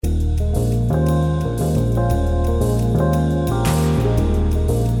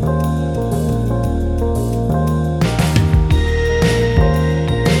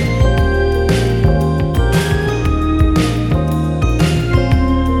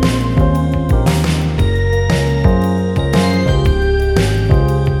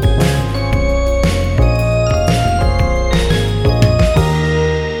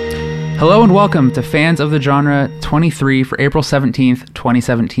Hello and welcome to Fans of the Genre 23 for April 17th,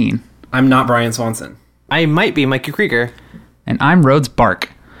 2017. I'm not Brian Swanson. I might be Mikey Krieger. And I'm Rhodes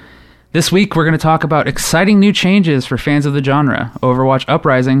Bark. This week we're going to talk about exciting new changes for fans of the genre, Overwatch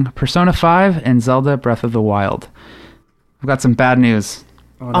Uprising, Persona 5, and Zelda Breath of the Wild. I've got some bad news.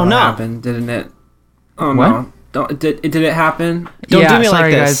 Oh no. Happened, didn't it? Oh what? No. Did it happen? Don't do me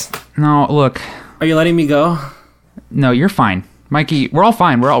sorry, like this. Guys. No, look. Are you letting me go? No, you're fine. Mikey, we're all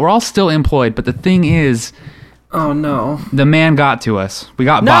fine. We're all still employed, but the thing is... Oh no. The man got to us. We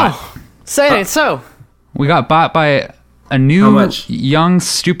got No! bought. Say it so. We got bought by a new, young,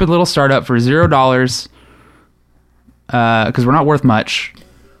 stupid little startup for $0, because we're not worth much.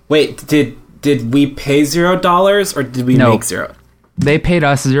 Wait, did we pay $0 or did we make zero? They paid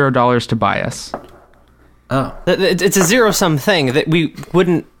us $0 to buy us. Oh. It's a zero-sum thing that we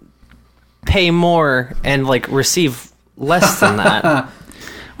wouldn't pay more and receive less than that.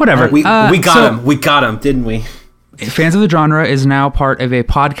 Whatever. We got him. We got him, didn't we? Fans of the Genre is now part of a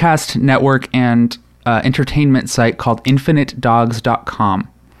podcast network and entertainment site called InfiniteDogs.com.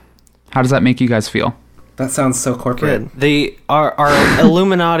 How does that make you guys feel? That sounds so corporate. Good. Our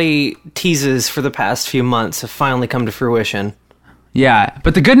Illuminati teases for the past few months have finally come to fruition. Yeah,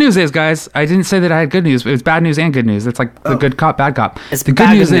 but the good news is, guys, I didn't say that I had good news. It was bad news and good news. It's like the good cop, bad cop. It's the good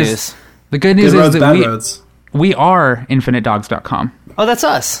good news news. is the good news good is roads, that bad we are InfiniteDogs.com. Oh, that's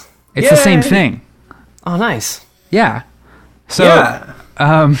us. It's the same thing. Oh, nice. Yeah. So, Yeah.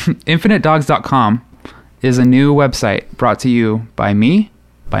 InfiniteDogs.com is a new website brought to you by me,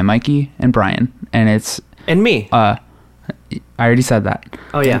 by Mikey, and Brian, and it's And me. I already said that.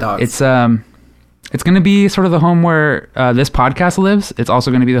 Oh, yeah. Dogs. It's going to be sort of the home where this podcast lives. It's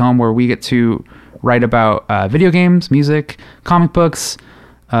also going to be the home where we get to write about video games, music, comic books,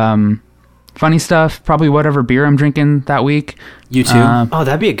 funny stuff, probably whatever beer I'm drinking that week. U2. Oh,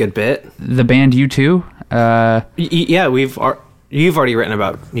 that'd be a good bit. The band U2. Yeah, you've already written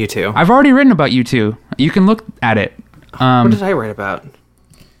about U2. I've already written about U2. You can look at it. What did I write about?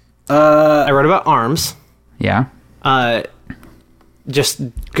 I wrote about ARMS. Yeah. Just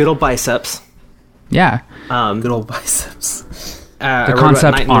good old biceps. Yeah. Good old biceps. The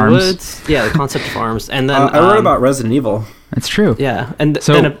concept Night in ARMS. the Woods. Yeah, the concept of ARMS. And then I wrote about Resident Evil. It's true. Yeah, and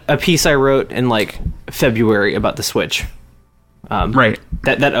So- then a piece I wrote in February about the Switch. Right.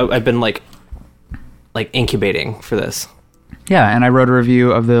 That I've been incubating for this. Yeah, and I wrote a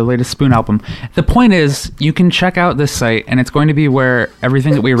review of the latest Spoon album. The point is, you can check out this site, and it's going to be where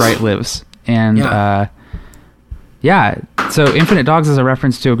everything that we write lives. And, so Infinite Dogs is a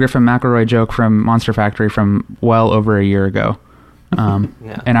reference to a Griffin McElroy joke from Monster Factory from well over a year ago. Yeah.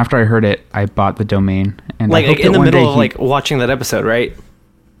 And after I heard it, I bought the domain. And I hope in that the one middle day of watching that episode, right?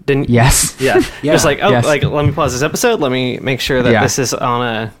 Didn't Yes. Yeah. Yeah. Just Yes. let me pause this episode. Let me make sure that Yeah. this is on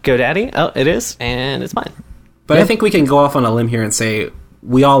a GoDaddy. Oh, it is, and it's mine. But Yeah. I think we can go off on a limb here and say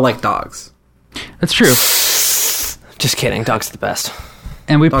we all like dogs. That's true. Just kidding. Dogs are the best.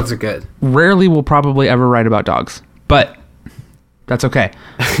 And we Dogs are good. rarely will probably ever write about dogs. But that's okay.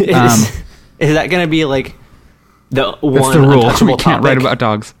 Is that going to be the one That's the rule. untouchable We can't write topic? about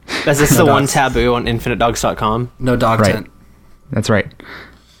dogs. That's just No the one dogs. taboo on InfiniteDogs.com. No dog Right. tent. That's right.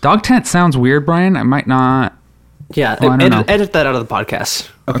 Dog tent sounds weird, Brian. I might not... Yeah, Oh, I don't know. edit that out of the podcast.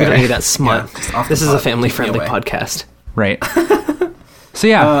 Okay. We don't need that smart. Yeah, just off This the is a pod. family-friendly Keep me away. podcast. Right. So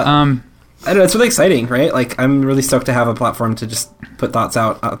yeah, I don't know, it's really exciting, right? I'm really stoked to have a platform to just put thoughts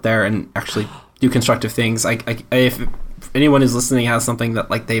out there and actually do constructive things. If anyone who's listening has something that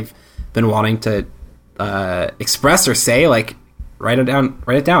they've been wanting to express or say, write it down,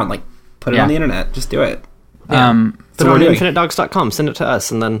 put it Yeah. on the internet, just do it. Put it what on we're doing. InfiniteDogs.com. Send it to us,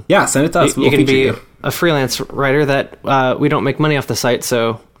 and then Yeah, send it to us. you We'll can feature be you. a freelance writer that we don't make money off the site,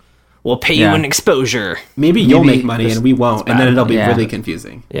 so we'll pay you Yeah. an exposure. Maybe you'll maybe make money this- and we won't, and then it'll be Yeah. really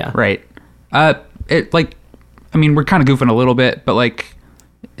confusing. Yeah. right. We're kind of goofing a little bit, but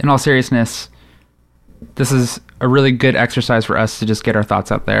in all seriousness, this is a really good exercise for us to just get our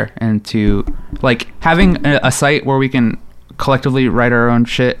thoughts out there and to having a site where we can collectively write our own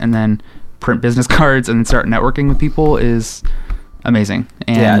shit and then print business cards and then start networking with people is amazing.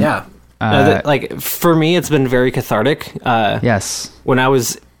 And Yeah. For me, it's been very cathartic. yes. When I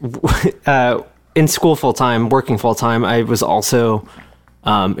was in school full time, working full time, I was also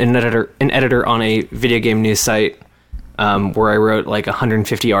an editor on a video game news site where I wrote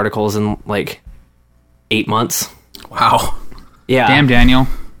 150 articles in 8 months. Wow. Yeah. Damn, Daniel.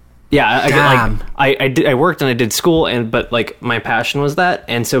 Yeah, Damn. I worked and I did school, but my passion was that,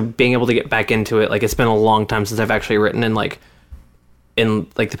 and so being able to get back into it, it's been a long time since I've actually written, and in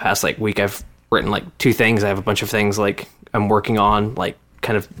the past week I've written 2 things. I have a bunch of things I'm working on,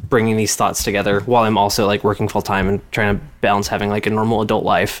 kind of bringing these thoughts together while I'm also like working full time and trying to balance having like a normal adult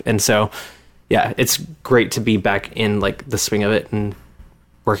life. And so, yeah, it's great to be back in like the swing of it and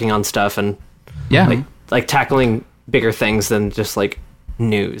working on stuff and like tackling bigger things than just like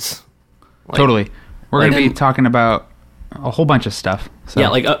news. Like, totally. We're going to be talking about a whole bunch of stuff. So. Yeah,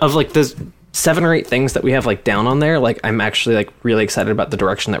 like of like there's 7 or 8 things that we have like down on there. Like I'm actually like really excited about the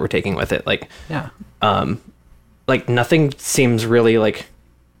direction that we're taking with it. Like, like nothing seems really like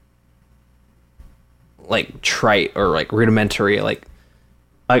trite or like rudimentary. Like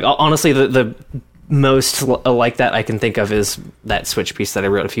honestly, the most like that I can think of is that Switch piece that I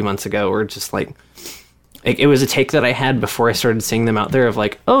wrote a few months ago, where just like it was a take that I had before I started seeing them out there of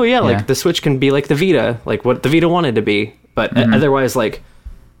like, oh yeah, like the Switch can be like the Vita, like what the Vita wanted to be, but otherwise like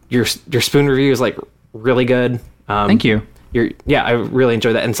your Spoon review is like really good. Thank you. I really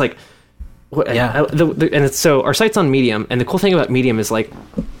enjoy that, and it's like, and it's so our site's on Medium, and the cool thing about Medium is like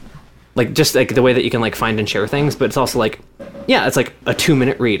just like the way that you can like find and share things, but it's also like, it's like a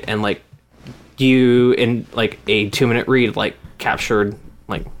 2-minute read, and like you in like a 2-minute read like captured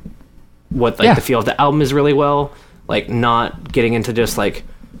like what like the feel of the album is really well, like not getting into just like,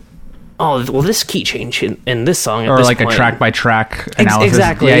 oh well this key change in this song or this like point. A track by track analysis.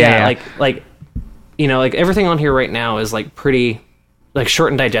 Exactly. Yeah. Like you know, like everything on here right now is like pretty like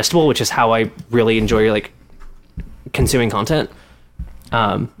short and digestible, which is how I really enjoy like consuming content.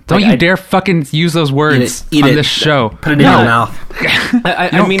 Don't you dare fucking use those words eat on it. this show. Put it in your mouth.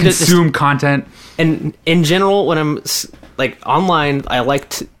 I mean, consume content. And in general, when I'm like online, I like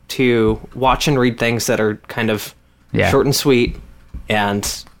to watch and read things that are kind of short and sweet.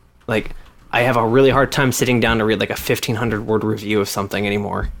 And like, I have a really hard time sitting down to read like a 1,500 word review of something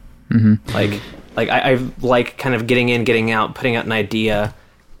anymore. Mm-hmm. Like I like kind of getting in, getting out, putting out an idea.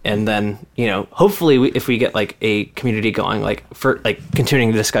 And then, you know, hopefully if we get like a community going, like for like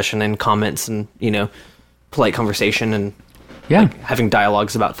continuing the discussion and comments and, you know, polite conversation and like, having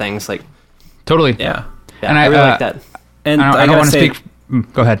dialogues about things, like totally. Yeah. And I really like that. And I don't want to speak.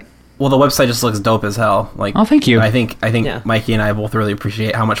 Go ahead. Well, the website just looks dope as hell. Like, oh, thank you. I think Mikey and I both really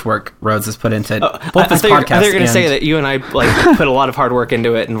appreciate how much work Rhodes has put into both this podcast. I thought you were going to say that you and I like put a lot of hard work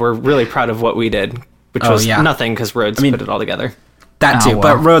into it, and we're really proud of what we did, which was nothing because Rhodes put it all together. That too,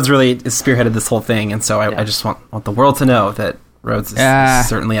 but Rhodes really has spearheaded this whole thing, and so I just want the world to know that Rhodes is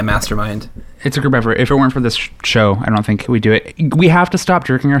certainly a mastermind. It's a group effort. If it weren't for this show, I don't think we'd do it. We have to stop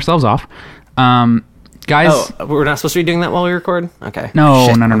jerking ourselves off. Guys... Oh, we're not supposed to be doing that while we record? Okay.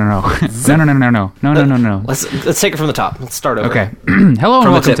 No. No. Let's take it from the top. Let's start over. Okay. Hello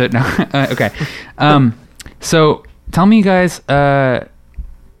and welcome to... No. Okay. So, tell me, guys...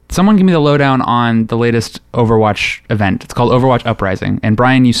 Someone give me the lowdown on the latest Overwatch event. It's called Overwatch Uprising. And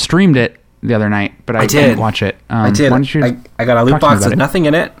Brian, you streamed it the other night, but I didn't watch it. I did. I got a loot box with nothing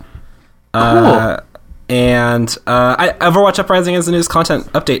in it. Cool. And Overwatch Uprising is the newest content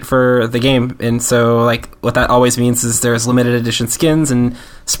update for the game. And so, like, what that always means is there's limited edition skins and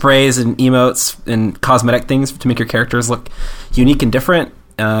sprays and emotes and cosmetic things to make your characters look unique and different.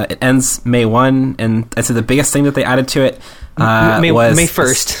 It ends May 1, and I'd say the biggest thing that they added to it was... May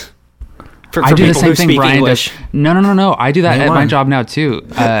 1st. I do the same thing Brian does. No. I do that at my job now, too.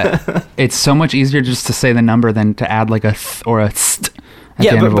 It's so much easier just to say the number than to add like a th or a st at the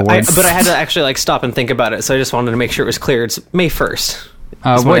end of a word. But I had to actually like stop and think about it, so I just wanted to make sure it was clear. It's May 1st.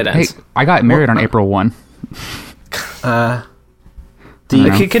 When it ends. Hey, I got married on April 1. The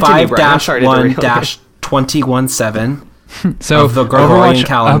 5-1-217... So the Gregorian Overwatch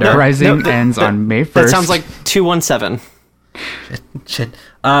calendar Uprising ends on May 1st. That sounds like 217. Shit.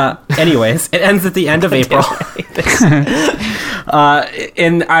 Anyways, it ends at the end of April.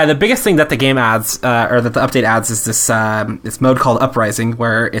 The biggest thing that the game adds, or that the update adds, is this mode called Uprising,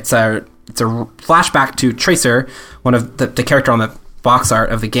 where it's a flashback to Tracer, one of the character on the box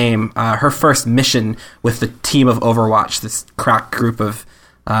art of the game. Her first mission with the team of Overwatch, this crack group of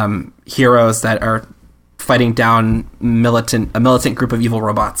heroes that are fighting down a militant group of evil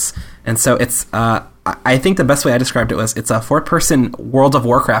robots. And so it's I think the best way I described it was it's a 4-person World of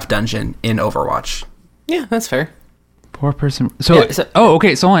Warcraft dungeon in Overwatch. Yeah, that's fair. 4-person. So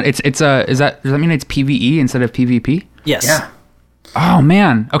okay. So hold on. Does that mean it's PvE instead of PvP? Yes. Yeah. Oh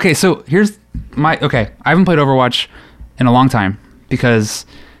man. Okay. So here's I haven't played Overwatch in a long time because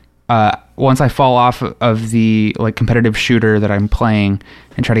once I fall off of the like competitive shooter that I'm playing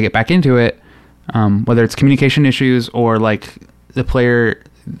and try to get back into it. Whether it's communication issues or like the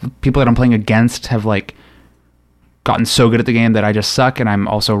people that I'm playing against have like gotten so good at the game that I just suck and I'm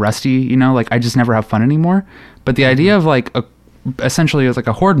also rusty, you know, like I just never have fun anymore. But the idea of like essentially it's like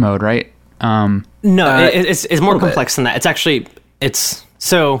a horde mode, right? No, it's more complex than that. It's actually, it's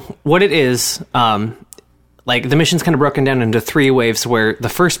So what it is, like the mission's kind of broken down into 3 waves, where the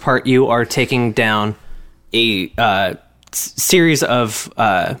first part you are taking down a series of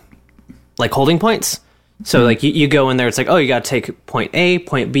like holding points. So like you go in there, it's like, oh, you got to take point A,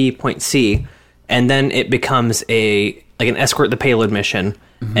 point B, point C, and then it becomes an escort the payload mission,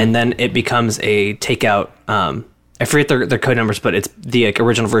 and then it becomes a takeout. I forget their code numbers, but it's the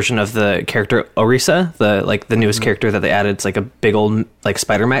original version of the character Orisa, the newest character that they added. It's like a big old like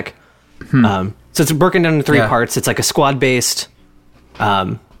spider mech. So it's broken down into 3 parts. It's like a squad based,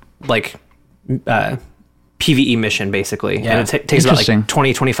 PVE mission basically, and it takes about like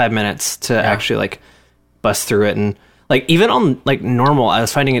 20-25 minutes to actually like bust through it. And like even on like normal, I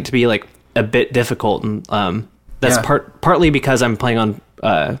was finding it to be like a bit difficult, and that's partly because I'm playing on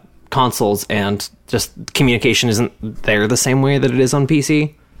consoles and just communication isn't there the same way that it is on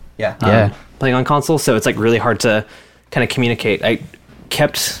PC. Playing on console, so it's like really hard to kind of communicate. I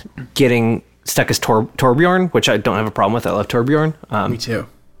kept getting stuck as Torbjorn, which I don't have a problem with. I love Torbjorn. Me too.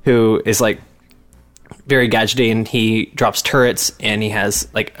 Who is like very gadgety, and he drops turrets, and he has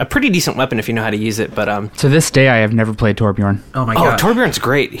like a pretty decent weapon if you know how to use it. But to this day, I have never played Torbjorn. Oh my god, Torbjorn's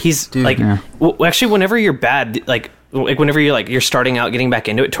great. He's like, actually, whenever you're bad, like whenever you're starting out getting back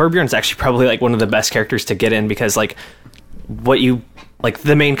into it, Torbjorn's actually probably like one of the best characters to get in, because like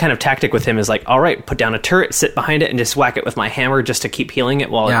the main kind of tactic with him is like, all right, put down a turret, sit behind it, and just whack it with my hammer just to keep healing it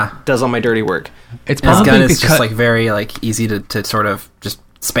while it does all my dirty work. It's probably gun is just like very like easy to sort of just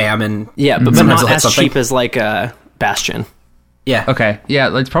spam and but not as cheap as like Bastion. Yeah. Okay.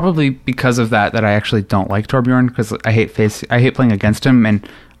 Yeah, it's probably because of that I actually don't like Torbjorn, because I hate playing against him, and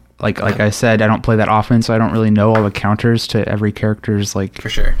like I said, I don't play that often, so I don't really know all the counters to every character's like for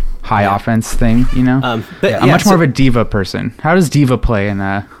sure high offense thing, you know. But I'm much more of a D.Va person. How does D.Va play in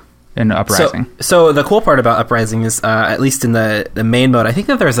Uprising? So the cool part about Uprising is, at least in the main mode, I think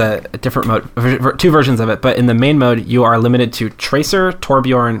that there's a different mode, 2 versions of it, but in the main mode, you are limited to Tracer,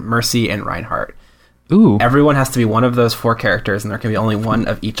 Torbjorn, Mercy, and Reinhardt. Ooh. Everyone has to be one of those 4 characters, and there can be only one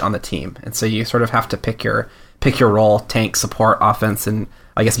of each on the team. And so you sort of have to pick your role: tank, support, offense, and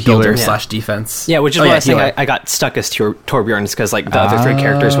I guess builder / defense. Yeah, which is why I was saying I got stuck as Torbjorn, because like the other 3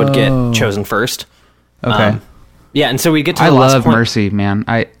 characters would get chosen first. Okay. And so we get to the last love point. Mercy, man.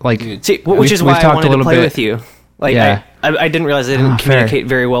 I like, which is why I wanted to play with you. Like, I didn't realize I didn't communicate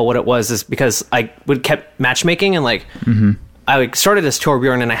very well what it was, is because I would kept matchmaking, and like I like started as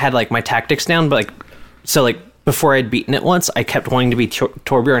Torbjorn, and I had like my tactics down, but like so like before I'd beaten it once, I kept wanting to be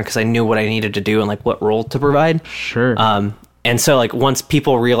Torbjorn because I knew what I needed to do and like what role to provide. Sure. And so like once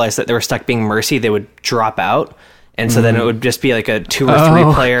people realized that they were stuck being Mercy, they would drop out. And so then it would just be like a 2 or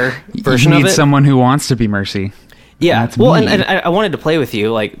 3 player version of it. You need someone who wants to be Mercy. Yeah. Well, and I wanted to play with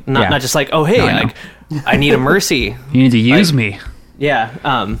you, like not just like, oh, hey, like I need a Mercy. You need to use me. Yeah.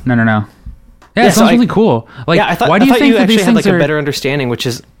 No. Yeah, it sounds really cool. Like, I thought, why do you think you that these actually had things like a better understanding, which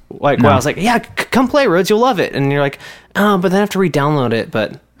is like, well, I was like, yeah, come play, Rhodes, you'll love it. And you're like, oh, but then I have to re-download it.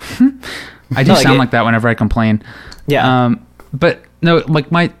 But I do sound like that whenever I complain. Yeah. But no, like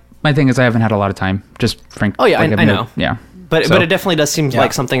my thing is I haven't had a lot of time. Just frank. Oh yeah, like, I know. Yeah. But it definitely does seem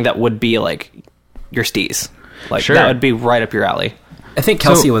like something that would be like your steez. Like that would be right up your alley. I think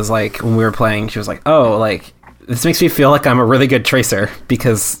Kelsey was like, when we were playing, she was like, oh, like this makes me feel like I'm a really good tracer,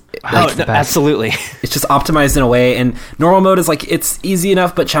 because absolutely, it's just optimized in a way. And normal mode is like, it's easy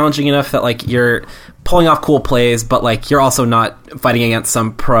enough but challenging enough that like you're pulling off cool plays, but like you're also not fighting against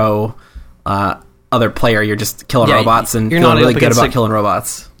some pro other player. You're just killing robots, and you're feeling really good about killing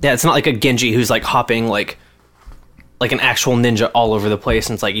robots. Yeah, it's not like a Genji who's like hopping like an actual ninja all over the place,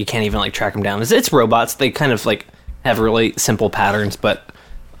 and it's like you can't even like track them down. It's robots. They kind of like have really simple patterns, but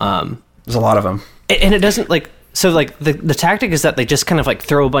there's a lot of them, and it doesn't like, so like the tactic is that they just kind of like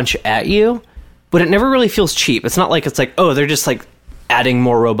throw a bunch at you, but it never really feels cheap. It's not like it's like, oh, they're just like adding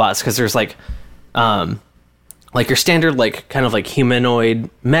more robots, because there's like your standard like kind of like humanoid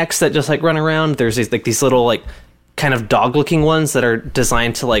mechs that just like run around. There's these little like kind of dog looking ones that are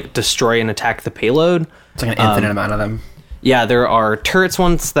designed to like destroy and attack the payload. It's like an infinite amount of them. Yeah, there are turrets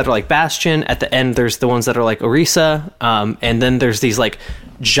ones that are like Bastion. At the end, there's the ones that are like Orisa. And then there's these like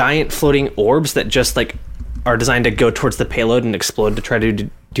giant floating orbs that just like are designed to go towards the payload and explode to try to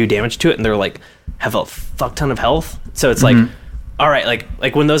do damage to it. And they're like, have a fuck ton of health. So it's like, all right,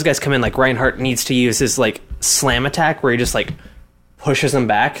 like when those guys come in, like Reinhardt needs to use his like slam attack where he just like pushes them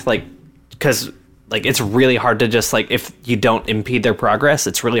back. Like, because like it's really hard to just like, if you don't impede their progress,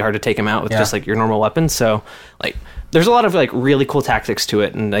 it's really hard to take them out with just like your normal weapon. So like there's a lot of like really cool tactics to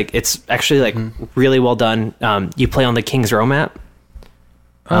it, and like it's actually like really well done. You play on the King's Row map.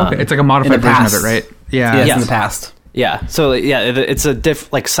 Okay, it's like a modified version of it, right? Yeah, it's in the past. Yeah. So yeah, it's a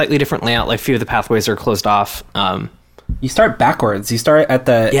like slightly different layout. Like, few of the pathways are closed off. You start backwards. You start at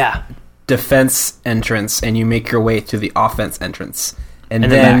the Yeah. defense entrance, and you make your way to the offense entrance, and then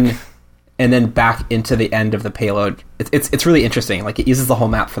then back. and then back into the end of the payload. It's really interesting. Like, it uses the whole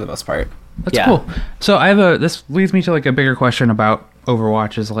map for the most part. That's Yeah. cool. So this leads me to like a bigger question about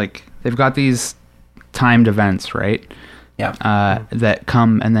Overwatch. Is like they've got these timed events, right? Yeah. That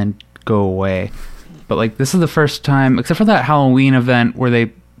come and then go away. But like this is the first time, except for that Halloween event where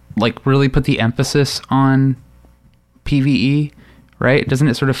they like really put the emphasis on PvE, right? Doesn't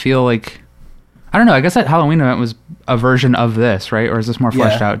it sort of feel like, I don't know, I guess that Halloween event was a version of this, right? Or is this more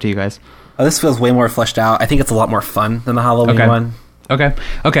fleshed out to you guys? Oh, this feels way more fleshed out. I think it's a lot more fun than the Halloween Okay. one.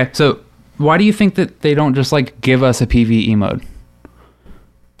 Okay. So why do you think that they don't just like give us a PvE mode?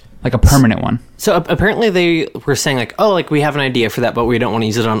 Like a permanent one? So apparently they were saying like, oh, like we have an idea for that, but we don't want to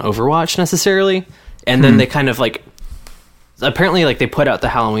use it on Overwatch necessarily. And then they kind of like, apparently like they put out the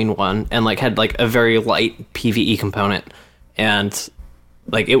Halloween one and like had like a very light PvE component, and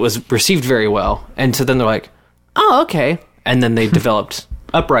like it was received very well. And so then they're like, oh, okay. And then they developed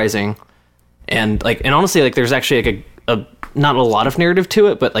Uprising, and honestly, like there's actually like a not a lot of narrative to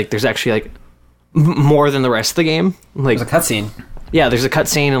it, but like there's actually like more than the rest of the game. Like, There's a cutscene. yeah, there's a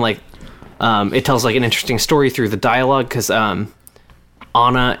cutscene, and like it tells like an interesting story through the dialogue, because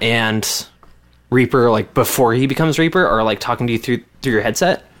Ana and Reaper, like before he becomes Reaper, are like talking to you through your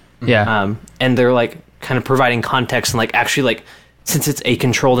headset. Yeah. And they're like kind of providing context, and like actually like, since it's a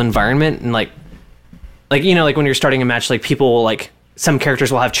controlled environment, and like you know, like when you're starting a match, like people will like, some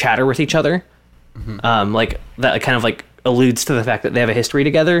characters will have chatter with each other. Like that kind of like alludes to the fact that they have a history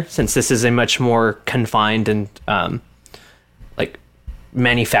together, since this is a much more confined and like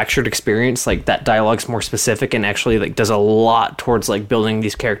manufactured experience. Like that dialogue's more specific and actually like does a lot towards like building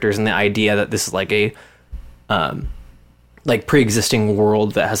these characters, and the idea that this is like a like pre-existing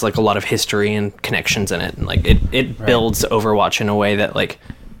world that has like a lot of history and connections in it, and like it builds Overwatch in a way that, like,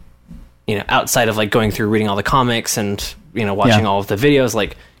 you know, outside of like going through reading all the comics and, you know, watching all of the videos,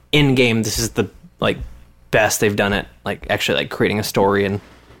 like in game, this is the like best they've done it, like actually like creating a story and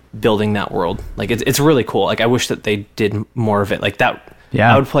building that world. Like it's really cool. Like I wish that they did more of it like that.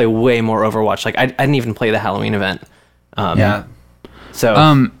 Yeah. I would play way more Overwatch. Like I didn't even play the Halloween event.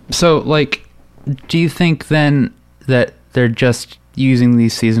 So like, do you think then that they're just using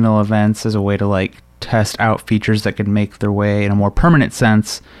these seasonal events as a way to like test out features that could make their way in a more permanent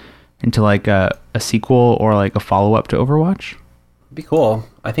sense into like a sequel or like a follow-up to Overwatch? It'd be cool.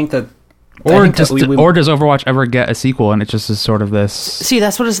 I think that... Or does Overwatch ever get a sequel and it just is sort of this... See,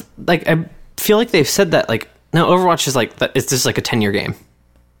 that's what is like. I feel like they've said that like, no, Overwatch is like that. It's just like a 10-year game.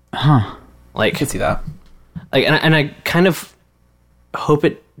 I Like, can see that. like, and I kind of hope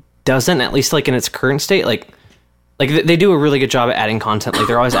it doesn't, at least like in its current state. Like they do a really good job at adding content. Like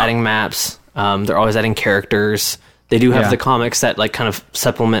they're always adding maps. They're always adding characters. They do have the comics that like kind of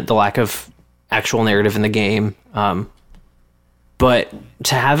supplement the lack of actual narrative in the game. But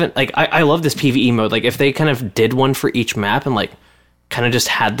to have it, like, I love this PvE mode. Like if they kind of did one for each map and like kind of just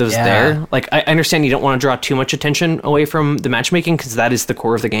had those there. Like I understand you don't want to draw too much attention away from the matchmaking, because that is the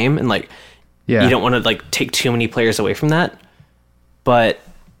core of the game, and like you don't want to like take too many players away from that. But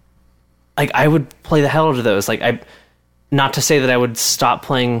like I would play the hell out of those. Like not to say that I would stop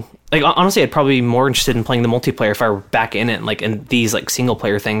playing. Like honestly, I'd probably be more interested in playing the multiplayer if I were back in it, like in these like single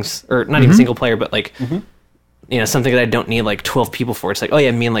player things, or not even single player, but like you know, something that I don't need like 12 people for. It's like, oh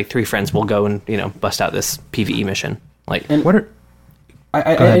yeah, me and like 3 friends will go and, you know, bust out this PvE mission. Like, And What are...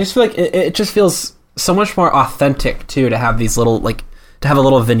 I just feel like it just feels so much more authentic too to have these little, like, to have a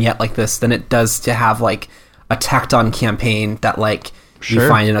little vignette like this than it does to have like a tacked on campaign that like you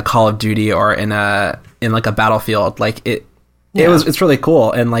find in a Call of Duty or in like a Battlefield. Like it's really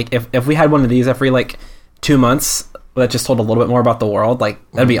cool. And like if we had one of these every like 2 months that just told a little bit more about the world, like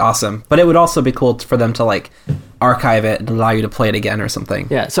that'd be awesome. But it would also be cool for them to like archive it and allow you to play it again or something.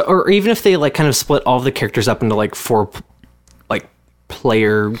 yeah. So, or even if they like kind of split all the characters up into like 4 like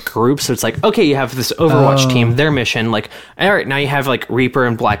player groups. So it's like, okay, you have this Overwatch team, their mission, like, all right, now you have like Reaper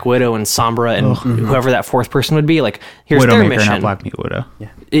and Black Widow and Sombra and whoever that 4th person would be. Like, here's their Widowmaker, mission. not Black Widow. Yeah.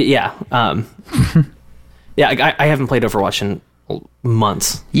 Yeah. Yeah. I haven't played Overwatch in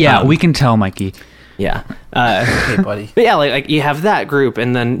months. Yeah, we can tell, Mikey. Yeah. Okay, buddy. But yeah, like you have that group,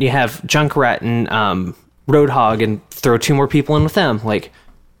 and then you have Junkrat and Roadhog, and throw 2 more people in with them. Like,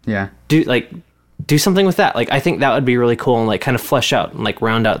 Yeah. do something with that. Like, I think that would be really cool, and like kind of flesh out and like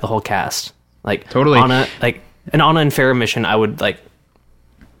round out the whole cast. Like, Totally. Ana, like an Ana and Pharah mission, I would like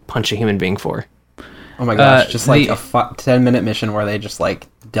punch a human being for. Oh my gosh, just like the- a 10-minute mission where they just like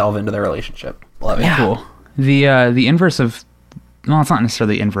delve into their relationship. Love it. Yeah. Cool. the inverse of, well, it's not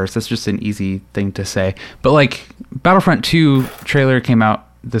necessarily the inverse. That's just an easy thing to say. But like Battlefront 2 trailer came out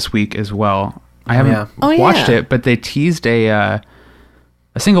this week as well. I haven't watched it, but they teased a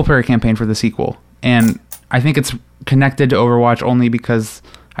single player campaign for the sequel, and I think it's connected to Overwatch only because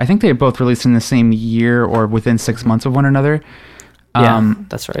I think they both released in the same year or within 6 months of one another. Yeah,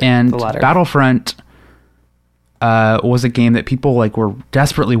 that's right. And Battlefront was a game that people like were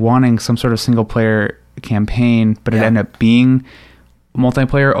desperately wanting some sort of single player campaign, but it ended up being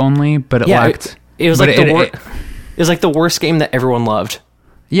multiplayer only. But it lacked. It was like it was like the worst game that everyone loved.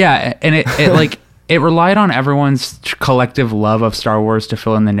 Yeah, and it like it relied on everyone's collective love of Star Wars to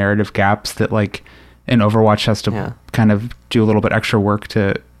fill in the narrative gaps that like an Overwatch has to kind of do a little bit extra work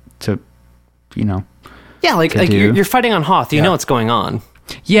to you know. Yeah, like you're fighting on Hoth. You know what's going on.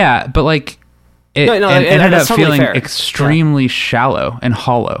 Yeah, but like it ended up totally feeling extremely shallow and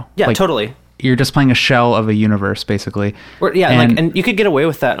hollow. Yeah, like, totally. You're just playing a shell of a universe, basically. And you could get away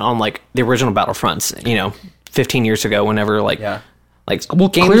with that on like the original Battlefronts, 15 years ago, whenever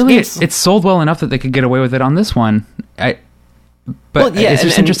clearly it's sold well enough that they could get away with it on this one. It's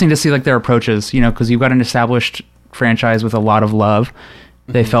just interesting to see like their approaches, because you've got an established franchise with a lot of love.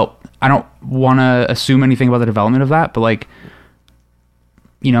 Mm-hmm. They felt, I don't want to assume anything about the development of that, but like,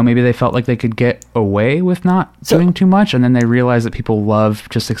 maybe they felt like they could get away with not doing too much, and then they realized that people love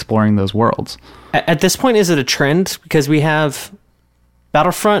just exploring those worlds. At this point, is it a trend? Because we have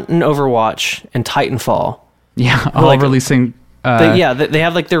Battlefront and Overwatch and Titanfall. Yeah, all releasing. They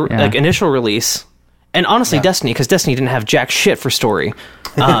have like their like initial release, and honestly, Destiny, because Destiny didn't have jack shit for story.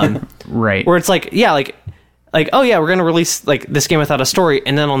 Right. Where it's like, oh yeah, we're going to release like this game without a story,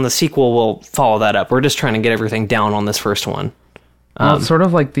 and then on the sequel we'll follow that up. We're just trying to get everything down on this first one. Well, it's sort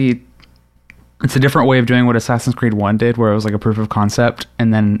of like it's a different way of doing what Assassin's Creed 1 did, where it was like a proof of concept,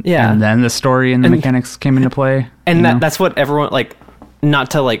 and then the story and the mechanics came into play. And that's what everyone, like,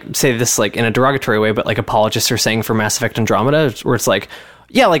 not to like say this like in a derogatory way, but like apologists are saying for Mass Effect Andromeda, where it's like,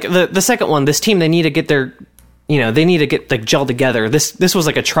 yeah, like the second one, this team, they need to get their, they need to get like gelled together. This was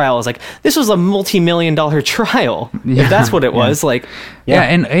like a trial. It's like, this was a multi-million-dollar trial. If that's what it was, like. Yeah,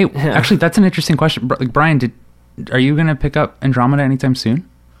 and hey, actually, that's an interesting question. Like, Brian, are you going to pick up Andromeda anytime soon?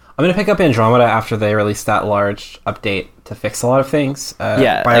 I'm going to pick up Andromeda after they release that large update to fix a lot of things.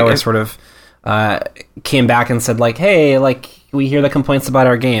 BioWare sort of came back and said, like, hey, like, we hear the complaints about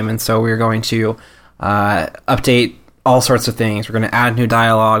our game, and so we're going to update all sorts of things. We're going to add new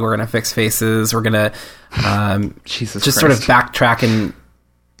dialogue. We're going to fix faces. We're going to sort of backtrack and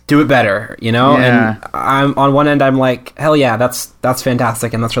do it better, Yeah. And I'm on one end, I'm like, hell yeah, that's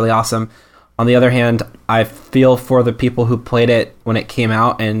fantastic, and that's really awesome. On the other hand, I feel for the people who played it when it came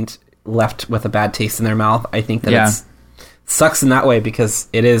out and left with a bad taste in their mouth. I think that it sucks in that way because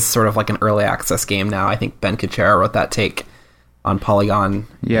it is sort of like an early access game now. I think Ben Kuchera wrote that take on Polygon.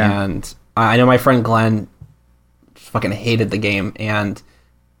 Yeah. And I know my friend Glenn fucking hated the game and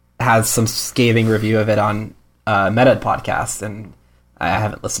has some scathing review of it on Meta podcast, and I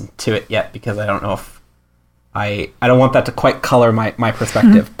haven't listened to it yet because I don't know if I don't want that to quite color my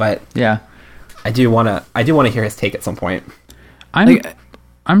perspective, but yeah. I do want to hear his take at some point.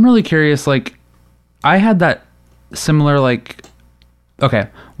 I'm really curious. Like, I had that similar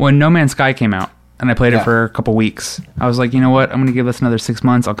when No Man's Sky came out and I played it for a couple weeks. I was like, you know what? I'm going to give this another 6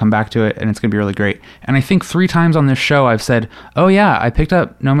 months. I'll come back to it, and it's going to be really great. And I think 3 times on this show I've said, oh yeah, I picked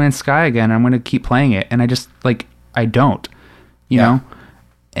up No Man's Sky again. I'm going to keep playing it, and I just I don't. You know,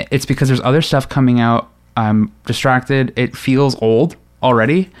 it's because there's other stuff coming out. I'm distracted. It feels old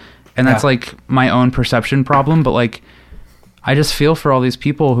already. And that's like my own perception problem, but like I just feel for all these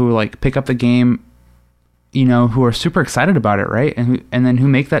people who like pick up the game, who are super excited about it, right? And then who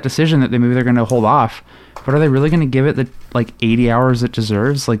make that decision that maybe they're going to hold off. But are they really going to give it the 80 hours it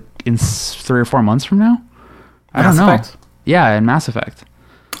deserves like in 3 or 4 months from now? I don't know. Effect. Yeah, in Mass Effect.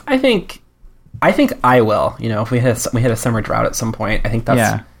 I think I will. If we hit a summer drought at some point, I think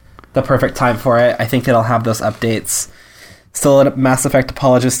that's the perfect time for it. I think it'll have those updates. Still a Mass Effect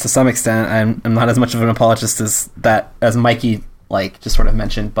apologist to some extent. I'm not as much of an apologist as Mikey just sort of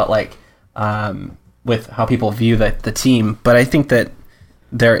mentioned, but with how people view the team. But I think that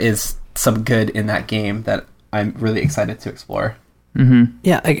there is some good in that game that I'm really excited to explore. Mm-hmm.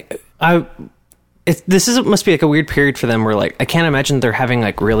 Yeah, this must be like a weird period for them where I can't imagine they're having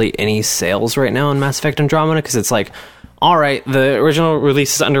really any sales right now in Mass Effect Andromeda, because it's like, all right, the original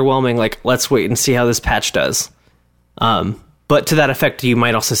release is underwhelming. Let's wait and see how this patch does. But to that effect, you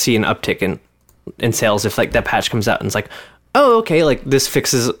might also see an uptick in sales if that patch comes out and it's like, oh, okay, this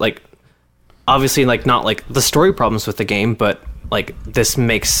fixes obviously not the story problems with the game, but like this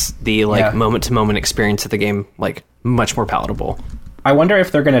makes the like moment to moment experience of the game like much more palatable. I wonder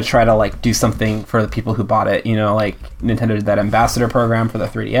if they're going to try to like do something for the people who bought it. You know, like Nintendo did that ambassador program for the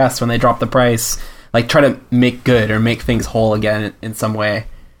 3DS when they dropped the price. Like try to make good or make things whole again in some way.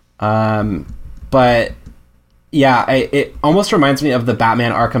 But yeah, it almost reminds me of the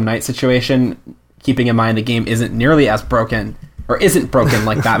Batman Arkham Knight situation. Keeping in mind the game isn't nearly as broken or isn't broken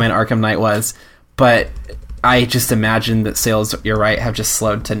like Batman Arkham Knight was, but I just imagine that sales, you're right, have just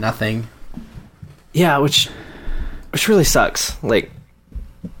slowed to nothing. Yeah, which really sucks. Like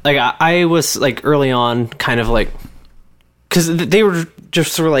I was like early on kind of like, because they were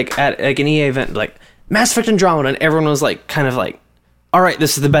just sort of like at like an EA event, like Mass Effect Andromeda, and everyone was like kind of like, all right,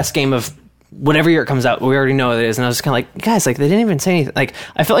 this is the best game of whatever year it comes out. We already know what it is. And I was kind of like, guys, like they didn't even say anything. Like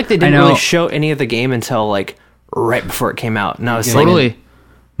I felt like they didn't really show any of the game until like right before it came out. And I was totally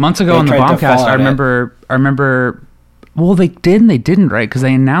months ago on the Bombcast. I remember. Well, they did and they didn't, right? Because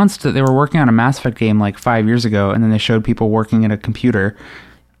they announced that they were working on a Mass Effect game like 5 years ago, and then they showed people working at a computer.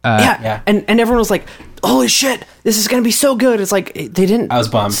 And everyone was like, "Holy shit, this is gonna be so good!" It's like they didn't. I was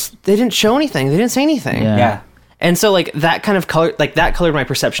bummed. They didn't show anything. They didn't say anything. Yeah. And so like that kind of colored my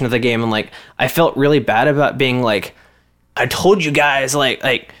perception of the game, and like I felt really bad about being like, I told you guys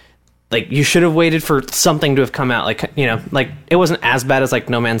like you should have waited for something to have come out. Like, you know, like it wasn't as bad as like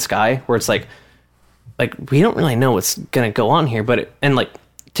No Man's Sky, where it's like we don't really know what's gonna go on here, but and like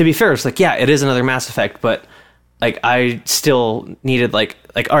to be fair, it's like yeah, it is another Mass Effect, but like I still needed like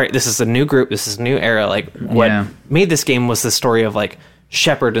all right, this is a new group, this is a new era. Like what made this game was the story of like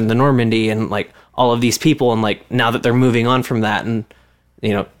Shepard and the Normandy and like all of these people, and like now that they're moving on from that, and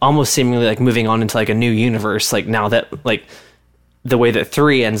you know, almost seemingly like moving on into like a new universe. Like now that like the way that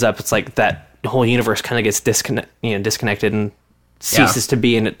 3 ends up, it's like that whole universe kind of gets disconnected and ceases to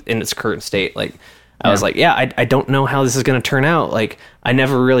be in its current state. Like I was like, I don't know how this is going to turn out. Like I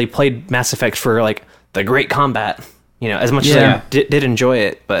never really played Mass Effect for like the great combat, you know, as much as I did enjoy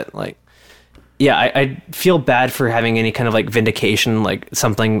it, but like, yeah, I feel bad for having any kind of like vindication, like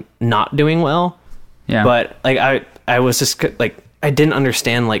something not doing well. Yeah. But like I was just like I didn't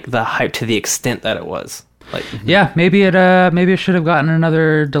understand like the hype to the extent that it was. Like maybe it should have gotten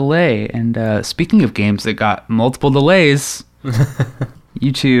another delay. And speaking of games that got multiple delays,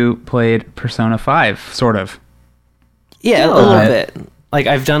 you two played Persona 5, sort of. Yeah, a little bit. Like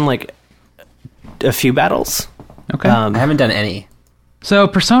I've done like a few battles. Okay. I haven't done any. So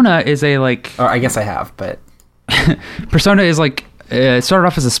Persona is a like... Or I guess I have, but... Persona is like... it started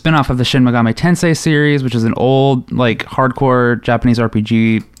off as a spin-off of the Shin Megami Tensei series, which is an old, like, hardcore Japanese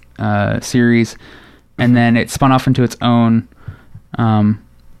RPG series. And then it spun off into its own...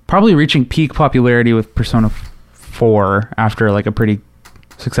 probably reaching peak popularity with Persona 4 after, like, a pretty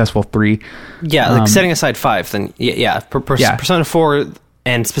successful 3. Yeah, like, setting aside 5, then, Persona 4,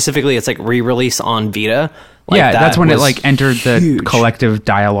 and specifically its, like, re-release on Vita... Like that's when it like entered the collective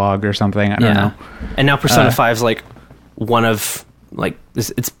dialogue or something. I don't know. And now Persona 5 is like one of like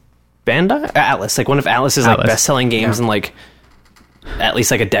it's Bandai Atlas, like one of Atlas's like best-selling games in like at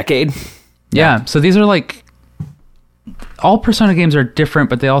least like a decade. Yeah. So these are like all Persona games are different,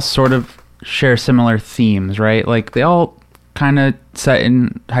 but they all sort of share similar themes, right? Like they all kind of set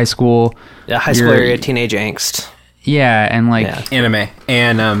in high school. Yeah, high school area, teenage angst. Yeah, and like anime.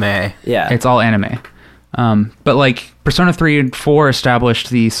 Yeah, it's all anime. But like Persona 3 and 4 established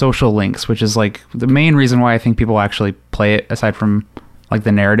the social links, which is like the main reason why I think people actually play it, aside from like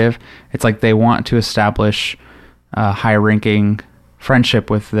the narrative. It's like they want to establish a high ranking friendship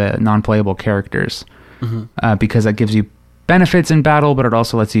with the non-playable characters, because that gives you benefits in battle, but it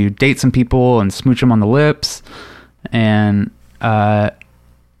also lets you date some people and smooch them on the lips. And I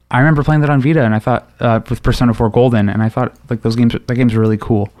remember playing that on Vita, and I thought with Persona 4 Golden, and I thought like that game's really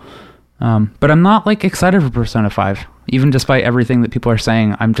cool. But I'm not like excited for Persona 5, even despite everything that people are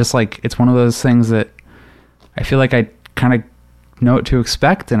saying. I'm just like, it's one of those things that I feel like I kind of know what to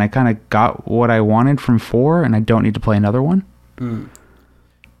expect, and I kind of got what I wanted from 4, and I don't need to play another one.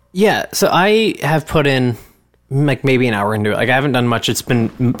 Yeah, so I have put in like maybe an hour into it. Like I haven't done much. It's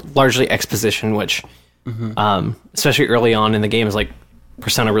been largely exposition, which, especially early on in the game, is like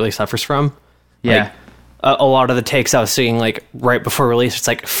Persona really suffers from. Yeah. Like, a lot of the takes I was seeing like right before release, it's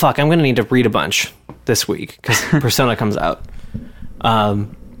like, fuck, I'm gonna need to read a bunch this week because Persona comes out.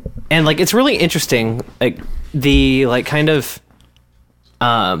 And like it's really interesting, like the like kind of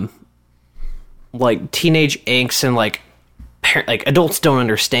like teenage angst and like like adults don't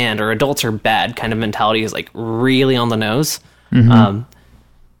understand or adults are bad kind of mentality is like really on the nose.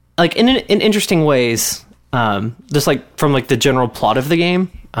 Like in interesting ways, just like from like the general plot of the game,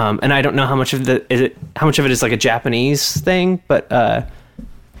 and I don't know how much of it is like a Japanese thing, but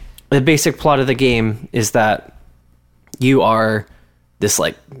the basic plot of the game is that you are this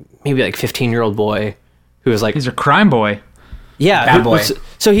like maybe like 15-year-old boy who is like He's a crime boy. yeah Bad boy.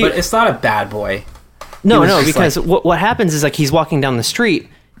 So he But it's not a bad boy. no was just because what happens is like he's walking down the street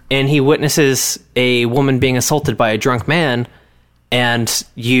and he witnesses a woman being assaulted by a drunk man, and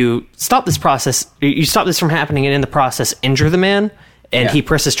you stop this process. You stop this from happening, and in the process, injure the man, and Yeah. he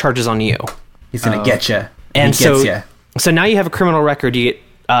presses charges on you. He's gonna get you. And he so, gets you. so now you have a criminal record. You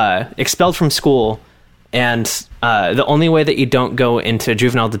get expelled from school, and the only way that you don't go into a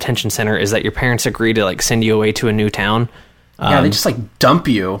juvenile detention center is that your parents agree to like send you away to a new town. Yeah, they just like dump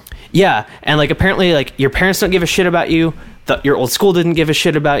you. Yeah, and like apparently, like your parents don't give a shit about you. Your old school didn't give a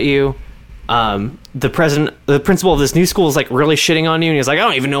shit about you. The principal of this new school is like really shitting on you, and he's like, I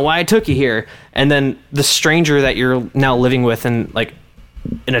don't even know why I took you here. And then the stranger that you're now living with, and like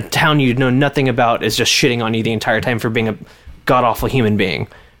in a town you know nothing about, is just shitting on you the entire time for being a god awful human being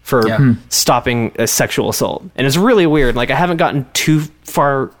for stopping a sexual assault. And it's really weird. Like I haven't gotten too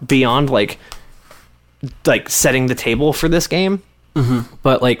far beyond like setting the table for this game,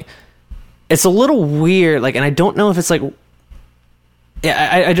 but like it's a little weird. Like, and I don't know if it's like.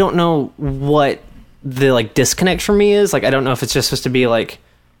 Yeah, I don't know what the like disconnect for me is. Like, I don't know if it's just supposed to be like,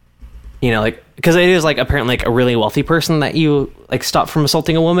 you know, like because it is like apparently like a really wealthy person that you like stop from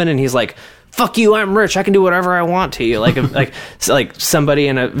assaulting a woman, and he's like, "Fuck you, I'm rich, I can do whatever I want to you." Like like somebody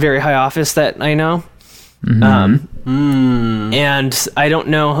in a very high office that I know, and I don't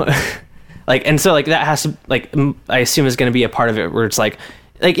know, like, and so like that has to like I assume is going to be a part of it where it's like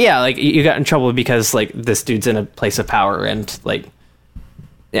yeah, like you got in trouble because like this dude's in a place of power and like.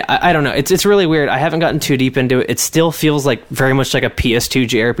 Yeah, I don't know. It's really weird. I haven't gotten too deep into it. It still feels like very much like a PS2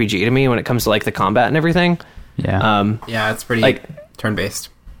 JRPG to me when it comes to like the combat and everything. Yeah. Yeah, it's pretty like- turn-based.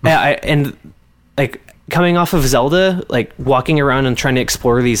 Yeah, and like coming off of Zelda, like walking around and trying to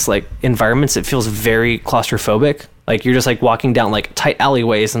explore these like environments, it feels very claustrophobic. Like you're just like walking down like tight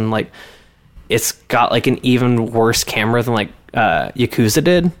alleyways, and like it's got like an even worse camera than like Yakuza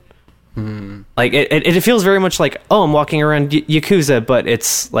did. Like it feels very much like, oh, I'm walking around Yakuza, but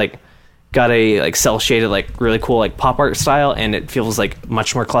it's like got a like cell shaded like really cool like pop art style, and it feels like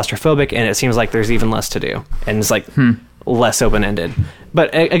much more claustrophobic, and it seems like there's even less to do, and it's like less open ended.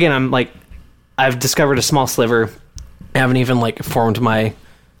 But again, I'm like I've discovered a small sliver. I haven't even like formed my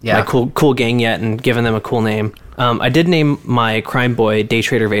cool gang yet and given them a cool name. I did name my crime boy Day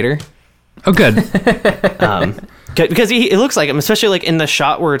Trader Vader. Oh, good. Because it looks like him, especially like in the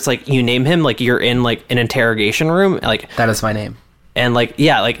shot where it's like you name him, like you're in like an interrogation room, like That is my name. and like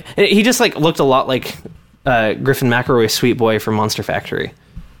yeah, like he just like looked a lot like Griffin McElroy's Sweet Boy from Monster Factory.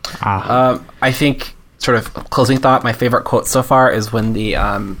 I think, sort of closing thought, my favorite quote so far is when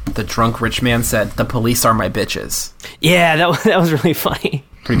the drunk rich man said, "The police are my bitches." Yeah, that was really funny.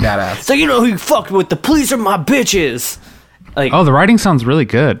 Pretty badass. So you know who you fucked with? The police are my bitches. Like Oh, the writing sounds really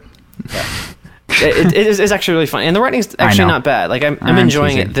good. it's actually really fun, and the writing's actually know. not bad. Like I'm I'm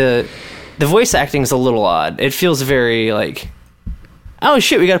enjoying teasing. it. The voice acting is a little odd. It feels very like, oh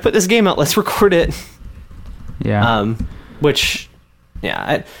shit, we got to put this game out. Let's record it. Yeah. Which,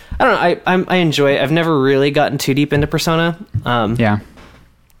 yeah, I don't know. I enjoy it. I've never really gotten too deep into Persona. Yeah.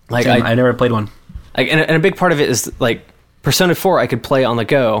 Like I never played one. and a big part of it is like Persona 4 I could play on the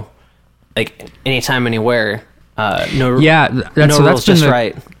go, like anytime, anywhere. No, Yeah. no So rules, that's been just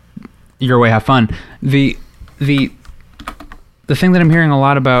right. Your way, have fun. The thing that I'm hearing a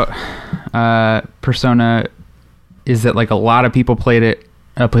lot about Persona is that like a lot of people played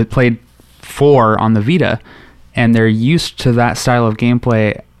 4 on the Vita, and they're used to that style of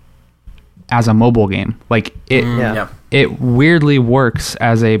gameplay as a mobile game. Like it weirdly works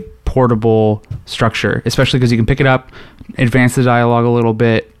as a portable structure, especially because you can pick it up, advance the dialogue a little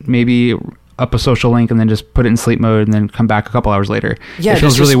bit, maybe up a social link, and then just put it in sleep mode and then come back a couple hours later. Yeah, it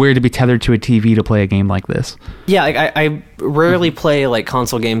feels just really weird to be tethered to a TV to play a game like this. Yeah, like I rarely play like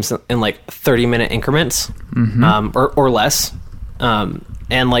console games in like 30-minute increments, or less,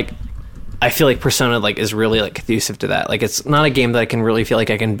 and like I feel like Persona like is really like conducive to that. Like it's not a game that I can really feel like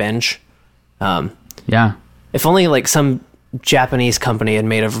I can binge. Yeah. If only like some Japanese company had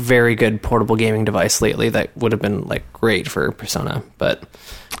made a very good portable gaming device lately, that would have been like great for Persona. But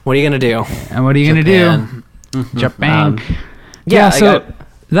what are you gonna do? And what are you Japan. gonna do? Japan. Yeah, So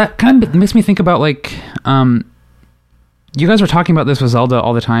that kind of makes me think about like, you guys were talking about this with Zelda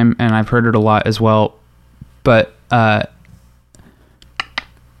all the time, and I've heard it a lot as well. But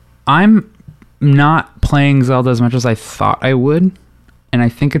I'm not playing Zelda as much as I thought I would, and I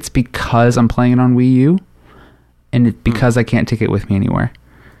think it's because I'm playing it on Wii U, and it's because I can't take it with me anywhere.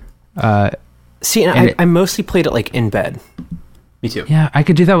 See, And I mostly played it like in bed. Me too. Yeah, I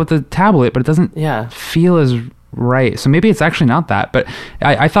could do that with the tablet, but it doesn't Yeah. feel as right. So maybe it's actually not that. But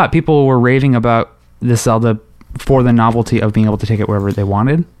I thought people were raving about this Zelda for the novelty of being able to take it wherever they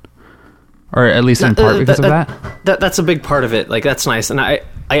wanted, or at least in part because of that. That's a big part of it. Like, that's nice. And I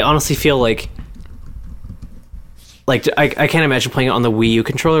honestly feel like I can't imagine playing it on the Wii U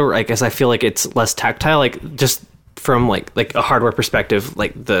controller. I guess I feel like it's less tactile. Like, just from like a hardware perspective,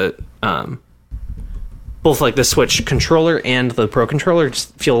 like the both like the Switch controller and the Pro controller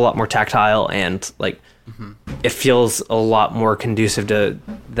just feel a lot more tactile, and like it feels a lot more conducive to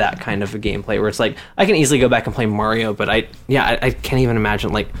that kind of a gameplay where it's like I can easily go back and play Mario, but I can't even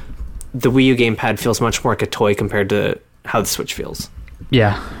imagine like the Wii U gamepad feels much more like a toy compared to how the Switch feels.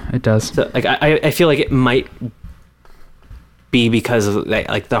 Yeah, it does. So like I feel like it might be because of that,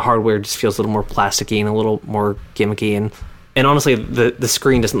 like the hardware just feels a little more plasticky and a little more gimmicky, and honestly the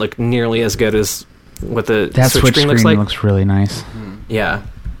screen doesn't look nearly as good as what the That Switch Switch screen screen looks like. really nice. Yeah.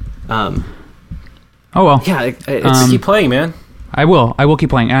 Oh well. Yeah, it's Just keep playing, man. I will keep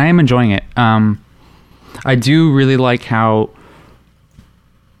playing, and I am enjoying it. I do really like how.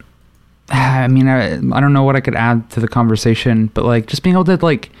 I mean, I don't know what I could add to the conversation, but like just being able to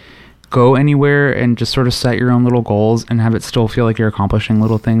like go anywhere and just sort of set your own little goals and have it still feel like you're accomplishing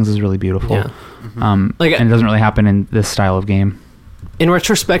little things is really beautiful. Yeah. Like, and it doesn't really happen in this style of game. In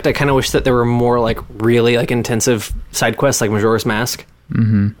retrospect, I kind of wish that there were more like really like intensive side quests like Majora's Mask.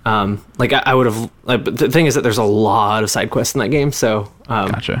 Mm-hmm. Like I would have. Like, but the thing is that there's a lot of side quests in that game, so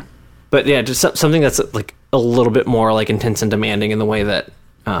Gotcha. But yeah, just something that's like a little bit more like intense and demanding in the way that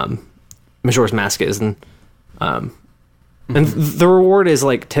Majora's Mask is, and the reward is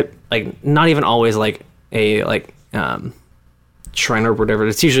like not even always like a shrine or whatever.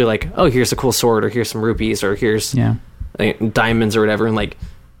 It's usually like, oh, here's a cool sword, or here's some rupees, or here's like, diamonds or whatever, and like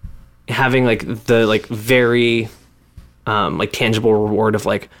having like the like very like tangible reward of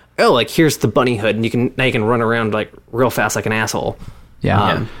like, oh, like here's the bunny hood, and you can run around like real fast like an asshole.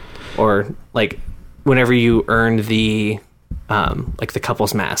 Or like whenever you earn the like the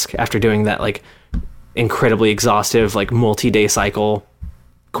couple's mask after doing that like incredibly exhaustive like multi-day cycle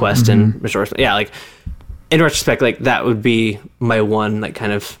quest in Majora's. Yeah, like in retrospect, like that would be my one like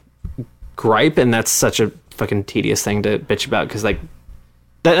kind of gripe, and that's such a fucking tedious thing to bitch about, because like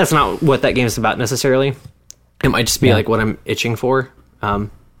that's not what that game is about necessarily. It might just be like what I'm itching for. But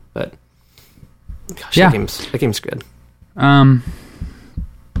gosh, that game's good.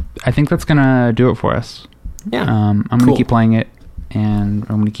 I think that's gonna do it for us. Yeah. I'm gonna keep playing it, and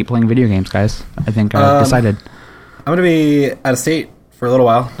I'm gonna keep playing video games, guys. I think I've decided. I'm gonna be out of state for a little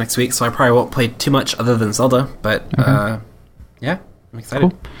while next week, so I probably won't play too much other than Zelda. But yeah, I'm excited.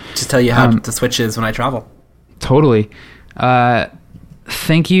 Cool. Just tell you how the Switch is when I travel. Totally.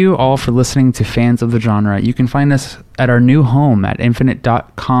 Thank you all for listening to Fans of the Genre. You can find us at our new home at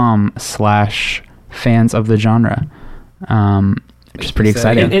infinite.com/fans of the genre. Which is pretty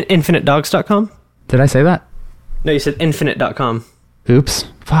exciting. InfiniteDogs.com? Did I say that? No, you said infinite.com. Oops.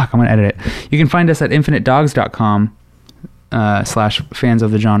 Fuck, I'm going to edit it. You can find us at infinitedogs.com /fans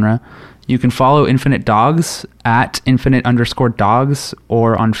of the genre. You can follow Infinite Dogs at infinite_dogs,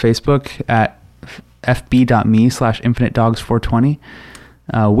 or on Facebook at fb.me/infinitedogs420.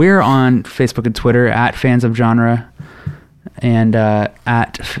 We're on Facebook and Twitter at Fans of Genre, and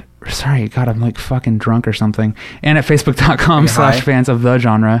sorry, God, I'm like fucking drunk or something. And at facebook.com/fans of the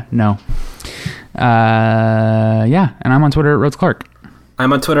genre. No. Yeah. And I'm on Twitter at Rhodes Clark.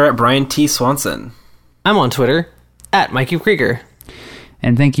 I'm on Twitter at Brian T. Swanson. I'm on Twitter at Mikey Krieger.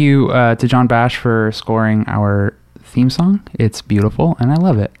 And thank you to John Bash for scoring our theme song. It's beautiful and I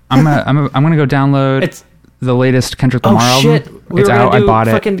love it. I'm gonna go download the latest Kendrick Lamar album. We it's were out. Do I bought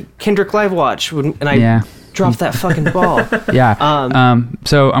it. Fucking Kendrick Live Watch, and I dropped that fucking ball. Yeah.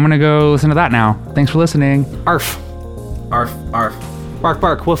 So I'm gonna go listen to that now. Thanks for listening. Arf. Arf, arf. Bark,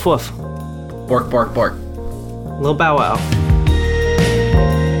 bark. Woof, woof. Bork, bork, bork. Lil Bow Wow.